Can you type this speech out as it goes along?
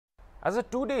As a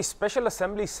two-day special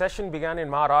assembly session began in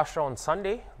Maharashtra on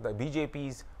Sunday, the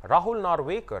Bjp'S Rahul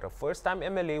Narwekar, a first-time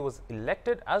MLA, was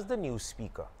elected as the new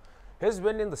speaker. His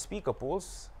win in the speaker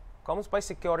polls comes by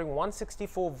securing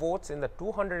 164 votes in the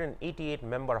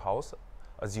 288-member House,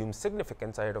 assumes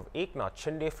significance ahead of Eknath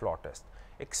Shinde floor test,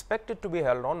 expected to be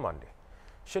held on Monday.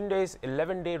 Shinde's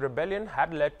 11-day rebellion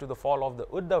had led to the fall of the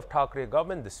Uddhav Thackeray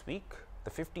government this week. The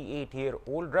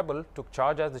 58-year-old rebel took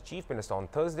charge as the chief minister on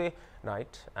Thursday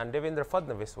night, and Devendra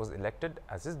Fadnavis was elected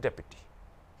as his deputy.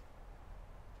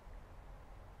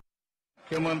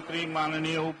 मुख्यमंत्री,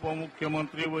 माननीय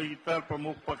उपमुख्यमंत्री व इतर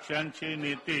प्रमुख पक्षांचे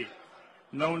नेते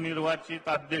नवनिर्वाचित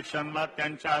अध्यक्षांना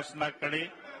त्यांच्या आसनाकडे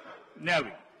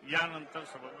न्यावे. यानंतर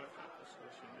सभागृह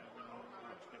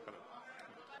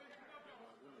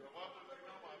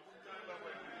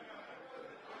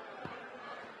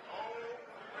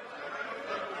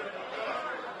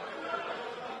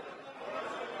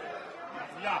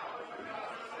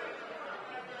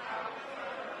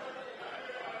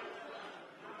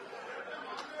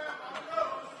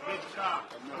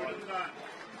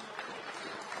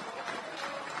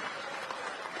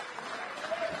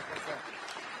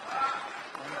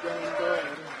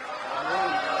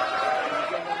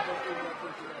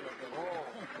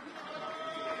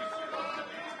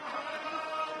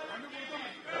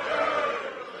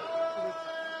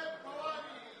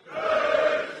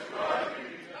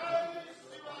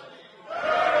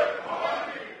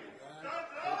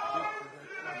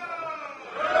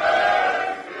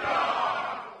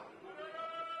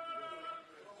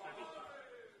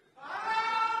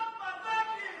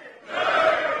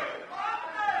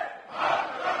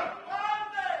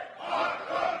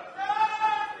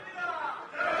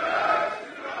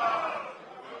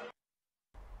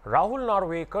Rahul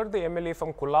Narwekar, the MLA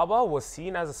from Kulaba, was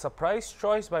seen as a surprise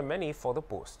choice by many for the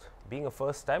post, being a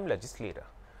first-time legislator.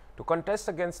 To contest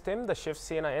against him, the Shiv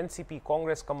Sena NCP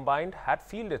Congress combined had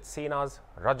fielded Sena's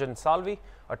Rajan Salvi,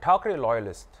 a Thackeray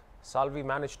loyalist. Salvi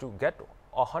managed to get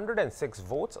 106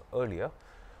 votes earlier.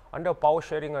 Under a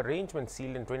power-sharing arrangement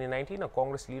sealed in 2019, a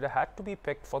Congress leader had to be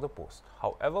picked for the post.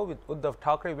 However, with Uddhav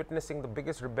Thackeray witnessing the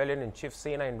biggest rebellion in Shiv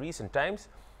Sena in recent times,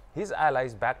 his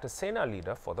allies backed a Sena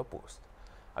leader for the post.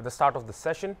 At the start of the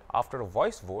session, after a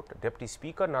voice vote, Deputy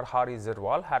Speaker Narhari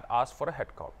Zirwal had asked for a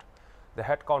head count. The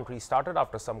head count restarted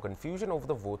after some confusion over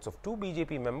the votes of two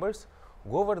BJP members,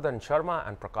 Govardhan Sharma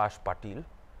and Prakash Patil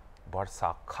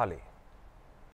Barsa Khale.